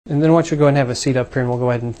And then why don't you go ahead and have a seat up here, and we'll go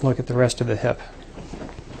ahead and look at the rest of the hip.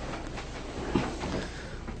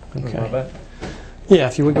 Okay. Yeah,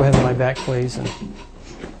 if you would go ahead with my back, please. And,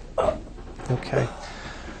 okay.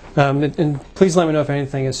 And please let me know if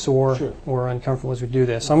anything is sore or uncomfortable as we do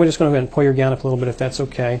this. So I'm just going to go ahead and pull your gown up a little bit if that's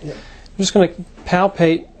okay. Yeah. I'm just going to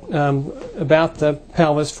palpate about the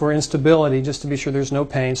pelvis for instability just to be sure there's no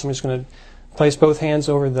pain. So I'm just going to place both hands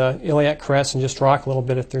over the iliac crest and just rock a little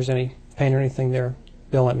bit. If there's any pain or anything there,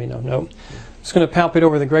 Bill, let me know. Nope. I'm just going to palpate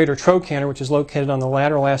over the greater trochanter, which is located on the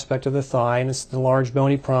lateral aspect of the thigh, and it's the large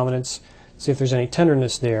bony prominence. See if there's any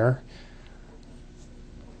tenderness there.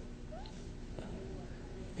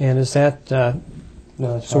 And is that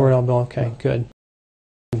sore at all, Bill? Okay, good.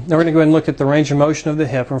 Now we're going to go ahead and look at the range of motion of the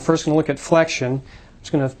hip. We're first going to look at flexion.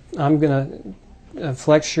 I'm going to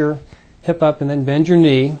flex your hip up and then bend your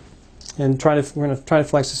knee, and we're going to try to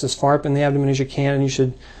flex this as far up in the abdomen as you can. And you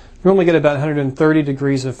should normally get about 130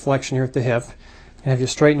 degrees of flexion here at the hip. And have you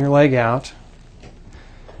straighten your leg out,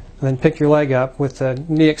 and then pick your leg up with the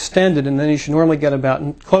knee extended, and then you should normally get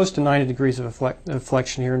about close to 90 degrees of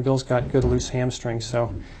flexion here. And Bill's got good loose hamstrings,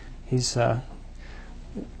 so he's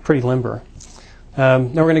pretty limber. Now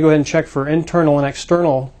we're going to go ahead and check for internal and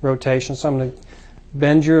external rotation. So I'm going to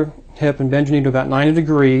bend your hip and bend your knee to about 90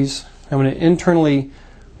 degrees. I'm going to internally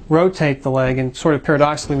rotate the leg, and sort of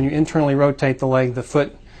paradoxically, when you internally rotate the leg, the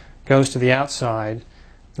foot goes to the outside.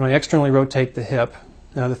 And when I externally rotate the hip,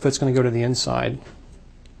 the foot's going to go to the inside.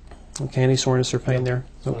 Okay, any soreness or pain there?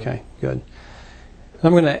 Okay, good.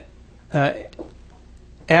 I'm going to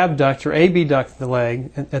abduct or abduct the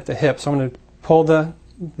leg at the hip. So I'm going to pull the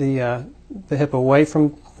hip away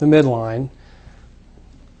from the midline.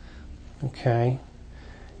 Okay.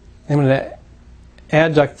 I'm going to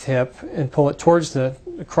adduct the hip and pull it towards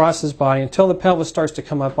across his body until the pelvis starts to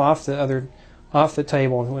come up off the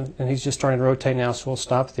table, and he's just starting to rotate now, so we'll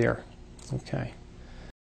stop there. Okay.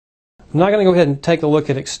 I'm not going to go ahead and take a look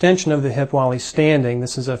at extension of the hip while he's standing.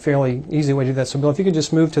 This is a fairly easy way to do that. So Bill, if you could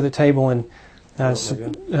just move to the table, and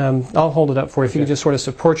I'll hold it up for you. If you could just sort of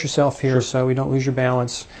support yourself here so we don't lose your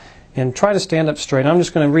balance, and try to stand up straight. I'm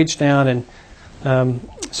just going to reach down and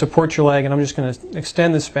support your leg, and I'm just going to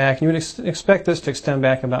extend this back. And you would expect this to extend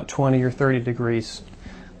back about 20 or 30 degrees.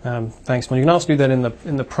 Thanks, Bill. You can also do that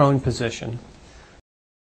in the prone position.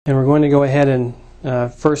 And we're going to go ahead and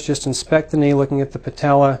first just inspect the knee, looking at the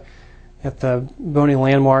patella, at the bony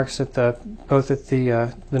landmarks, both at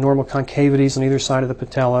the normal concavities on either side of the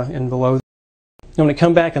patella and below. I'm going to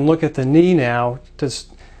come back and look at the knee now to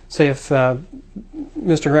say if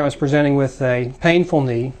Mr. Grant was presenting with a painful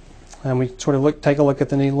knee, and we sort of take a look at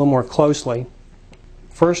the knee a little more closely.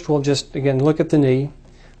 First, we'll just again look at the knee,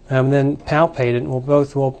 and then palpate it. And we'll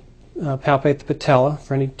palpate the patella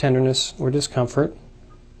for any tenderness or discomfort.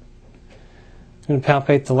 I'm going to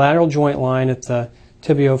palpate the lateral joint line at the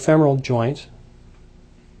tibiofemoral joint,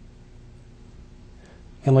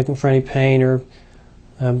 and looking for any pain or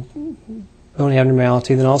bony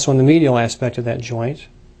abnormality. Then also on the medial aspect of that joint.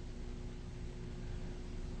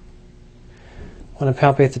 I want to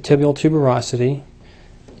palpate the tibial tuberosity,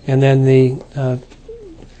 and then the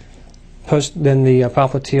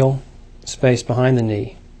popliteal space behind the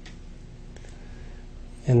knee.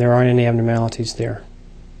 And there aren't any abnormalities there.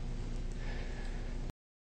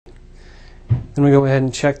 Then we go ahead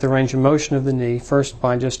and check the range of motion of the knee, first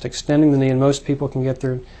by just extending the knee, and most people can get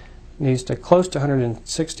their knees to close to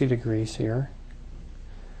 160 degrees here.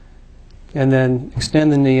 And then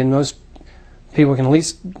extend the knee, and most people can at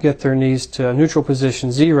least get their knees to a neutral position,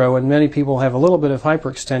 0, and many people have a little bit of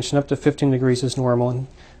hyperextension. Up to 15 degrees is normal, and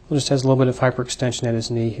Bill just has a little bit of hyperextension at his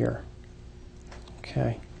knee here.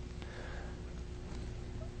 Okay.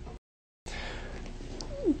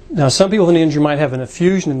 Now, some people with an injury might have an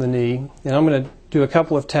effusion in the knee, and I'm going to do a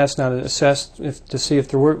couple of tests now to see if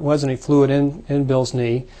there was any fluid in Bill's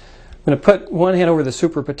knee. I'm going to put one hand over the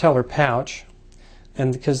suprapatellar pouch,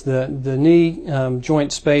 and because the knee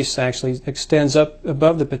joint space actually extends up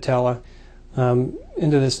above the patella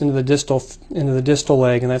into the distal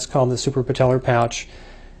leg, and that's called the suprapatellar pouch.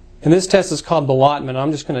 And this test is called ballottement.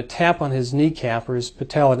 I'm just going to tap on his kneecap or his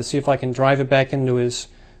patella to see if I can drive it back into his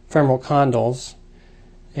femoral condyles.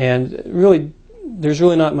 And really, there's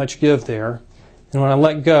really not much give there. And when I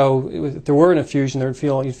let go, if there were an effusion, you'd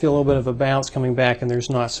feel a little bit of a bounce coming back, and there's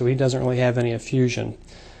not, so he doesn't really have any effusion.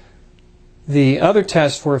 The other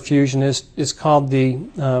test for effusion is called the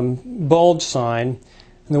bulge sign.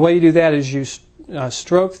 And the way you do that is you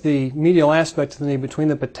stroke the medial aspect of the knee between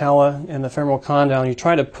the patella and the femoral condyle, and you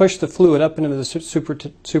try to push the fluid up into the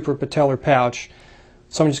suprapatellar pouch.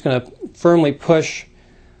 So I'm just going to firmly push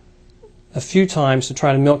a few times to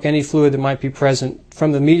try to milk any fluid that might be present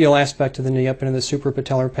from the medial aspect of the knee up into the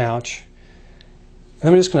suprapatellar pouch. And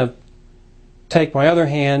I'm just going to take my other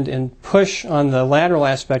hand and push on the lateral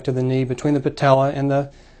aspect of the knee between the patella and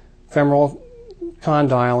the femoral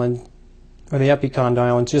condyle or the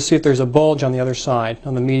epicondyle, and just see if there's a bulge on the other side,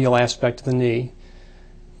 on the medial aspect of the knee.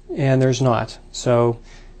 And there's not. So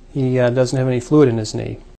he doesn't have any fluid in his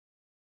knee.